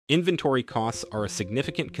Inventory costs are a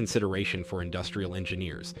significant consideration for industrial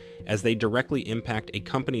engineers, as they directly impact a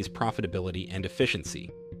company's profitability and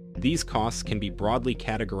efficiency. These costs can be broadly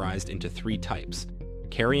categorized into three types: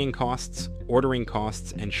 carrying costs, ordering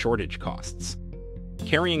costs, and shortage costs.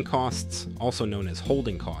 Carrying costs, also known as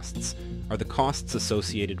holding costs, are the costs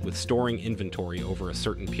associated with storing inventory over a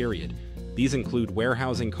certain period. These include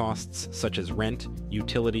warehousing costs such as rent,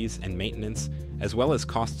 utilities, and maintenance, as well as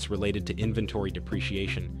costs related to inventory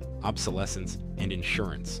depreciation, obsolescence, and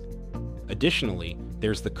insurance. Additionally,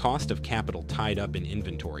 there's the cost of capital tied up in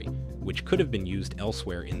inventory, which could have been used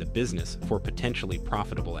elsewhere in the business for potentially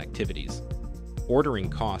profitable activities. Ordering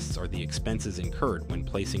costs are the expenses incurred when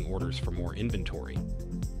placing orders for more inventory.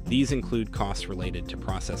 These include costs related to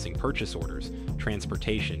processing purchase orders,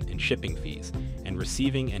 transportation and shipping fees, and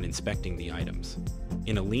receiving and inspecting the items.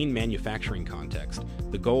 In a lean manufacturing context,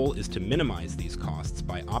 the goal is to minimize these costs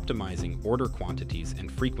by optimizing order quantities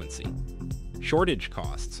and frequency. Shortage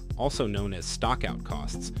costs, also known as stockout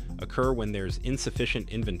costs, occur when there's insufficient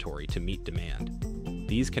inventory to meet demand.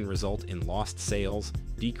 These can result in lost sales,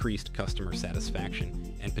 decreased customer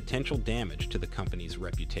satisfaction, and potential damage to the company's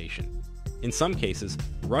reputation. In some cases,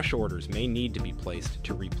 rush orders may need to be placed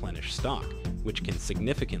to replenish stock, which can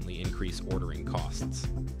significantly increase ordering costs.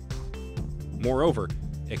 Moreover,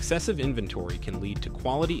 excessive inventory can lead to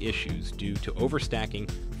quality issues due to overstacking,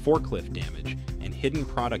 forklift damage, and hidden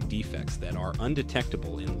product defects that are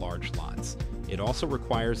undetectable in large lots. It also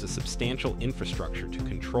requires a substantial infrastructure to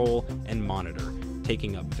control and monitor,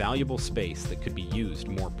 taking up valuable space that could be used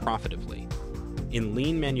more profitably. In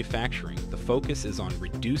lean manufacturing, the focus is on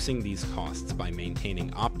reducing these costs by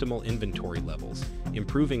maintaining optimal inventory levels,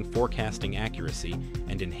 improving forecasting accuracy,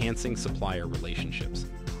 and enhancing supplier relationships.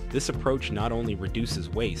 This approach not only reduces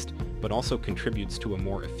waste, but also contributes to a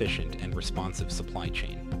more efficient and responsive supply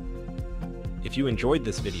chain. If you enjoyed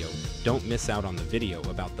this video, don't miss out on the video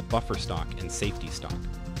about the buffer stock and safety stock.